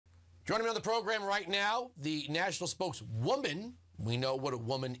Joining me on the program right now, the national spokeswoman. We know what a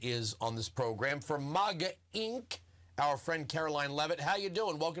woman is on this program. For MAGA Inc., our friend Karoline Leavitt. How you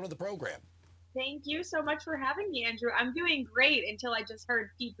doing? Welcome to the program. Thank you so much for having me, Andrew. I'm doing great until I just heard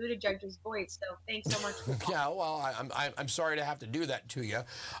Pete Buttigieg's voice. So thanks so much. Yeah, well, I'm sorry to have to do that to you.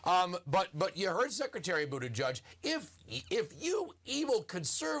 But you heard Secretary Buttigieg. If you evil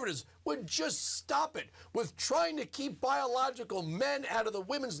conservatives would just stop it with trying to keep biological men out of the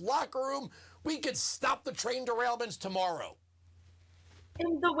women's locker room, we could stop the train derailments tomorrow.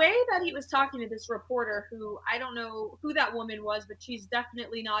 And the way that he was talking to this reporter, who I don't know who that woman was, but she's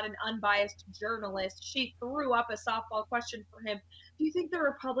definitely not an unbiased journalist. She threw up a softball question for him. Do you think the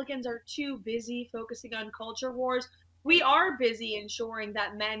Republicans are too busy focusing on culture wars? We are busy ensuring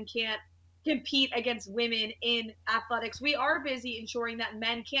that men can't compete against women in athletics. We are busy ensuring that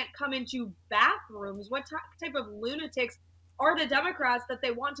men can't come into bathrooms. What type of lunatics are the Democrats that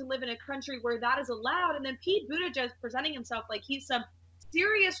they want to live in a country where that is allowed? And then Pete Buttigieg presenting himself like he's some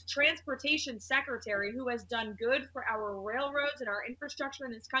serious transportation secretary who has done good for our railroads and our infrastructure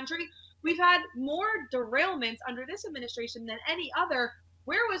in this country. We've had more derailments under this administration than any other.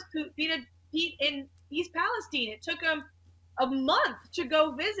 Where was Pete in East Palestine? It took him a month to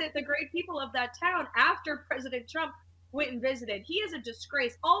go visit the great people of that town after President Trump went and visited. He is a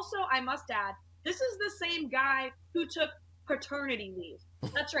disgrace. Also, I must add, this is the same guy who took paternity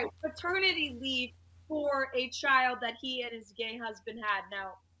leave. That's right, paternity leave for a child that he and his gay husband had.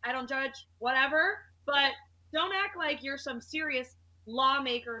 Now, I don't judge, whatever, but don't act like you're some serious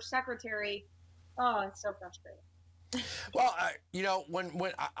lawmaker secretary. Oh, it's so frustrating. Well, you know,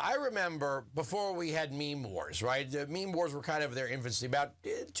 when I remember before we had meme wars, right? The meme wars were kind of their infancy. About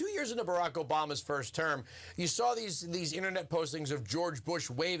 2 years into Barack Obama's first term, you saw these internet postings of George Bush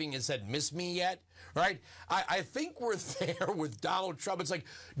waving and said, "Miss me yet?" Right? I think we're there with Donald Trump. It's like,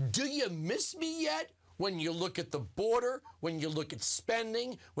 do you miss me yet? When you look at the border, when you look at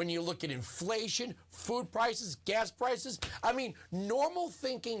spending, when you look at inflation, food prices, gas prices. I mean, normal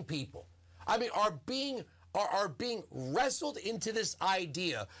thinking people, are being wrestled into this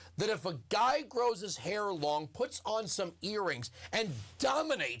idea that if a guy grows his hair long, puts on some earrings, and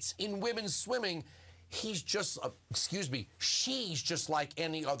dominates in women's swimming, he's just, she's just like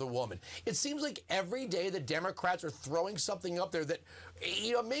any other woman. It seems like every day the Democrats are throwing something up there that,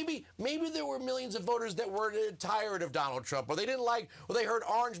 you know, maybe there were millions of voters that were tired of Donald Trump, or they didn't like, or they heard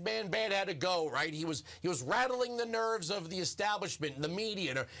Orange Man Bad had to go, right? He was rattling the nerves of the establishment and the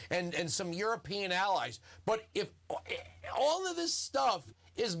media and some European allies. But if all of this stuff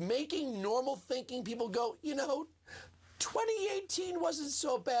is making normal thinking people go, you know, 2018 wasn't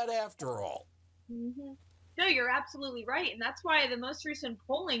so bad after all. Mm-hmm. No, you're absolutely right. And that's why the most recent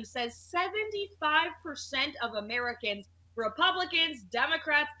polling says 75% of Americans, Republicans,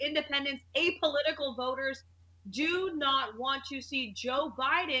 Democrats, independents, apolitical voters, do not want to see Joe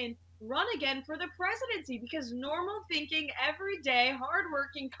Biden run again for the presidency, because normal thinking, everyday,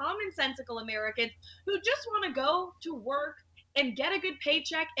 hardworking, commonsensical Americans who just want to go to work and get a good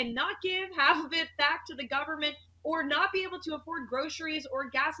paycheck and not give half of it back to the government, or not be able to afford groceries or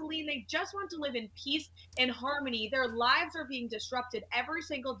gasoline. They just want to live in peace and harmony. Their lives are being disrupted every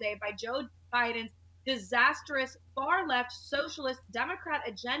single day by Joe Biden's disastrous far-left socialist Democrat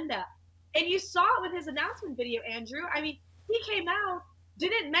agenda. And you saw it with his announcement video, Andrew. I mean, he came out,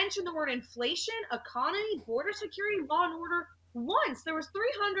 didn't mention the word inflation, economy, border security, law and order once. There was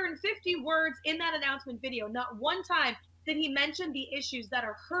 350 words in that announcement video. Not one time did he mention the issues that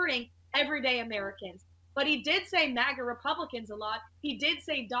are hurting everyday Americans. But he did say MAGA Republicans a lot. He did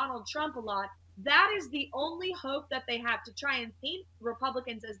say Donald Trump a lot. That is the only hope that they have, to try and paint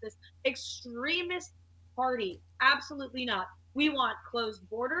Republicans as this extremist party. Absolutely not. We want closed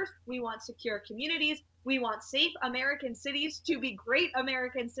borders. We want secure communities. We want safe American cities to be great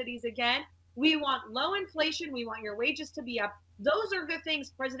American cities again. We want low inflation. We want your wages to be up. Those are the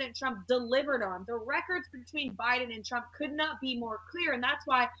things President Trump delivered on. The records between Biden and Trump could not be more clear. And that's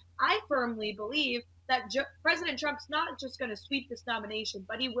why I firmly believe that President Trump's not just going to sweep this nomination,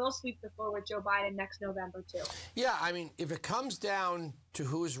 but he will sweep the floor with Joe Biden next November, too. Yeah, I mean, if it comes down to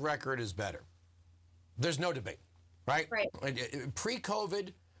whose record is better, there's no debate, right? Right. Pre-COVID,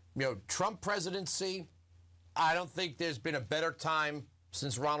 you know, Trump presidency, I don't think there's been a better time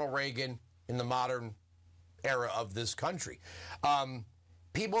since Ronald Reagan in the modern era of this country.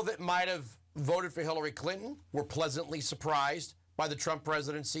 People that might have voted for Hillary Clinton were pleasantly surprised by the Trump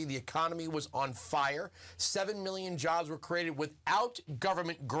presidency. The economy was on fire. 7 million jobs were created without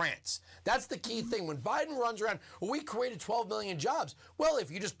government grants. That's the key thing. When Biden runs around, well, we created 12 million jobs. Well,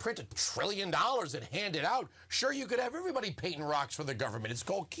 if you just print $1 trillion and hand it out, sure, you could have everybody painting rocks for the government. It's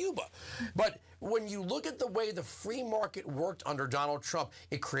called Cuba. But when you look at the way the free market worked under Donald Trump,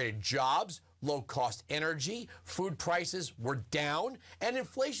 it created jobs, low-cost energy, food prices were down, and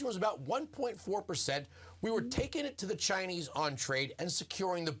inflation was about 1.4%. We were taking it to the Chinese on trade and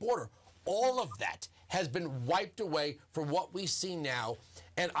securing the border. All of that has been wiped away for what we see now.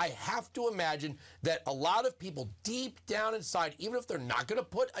 And I have to imagine that a lot of people deep down inside, even if they're not going to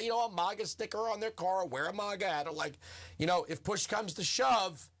put, a MAGA sticker on their car or wear a MAGA hat, or like, if push comes to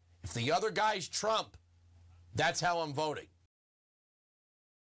shove, if the other guy's Trump, that's how I'm voting.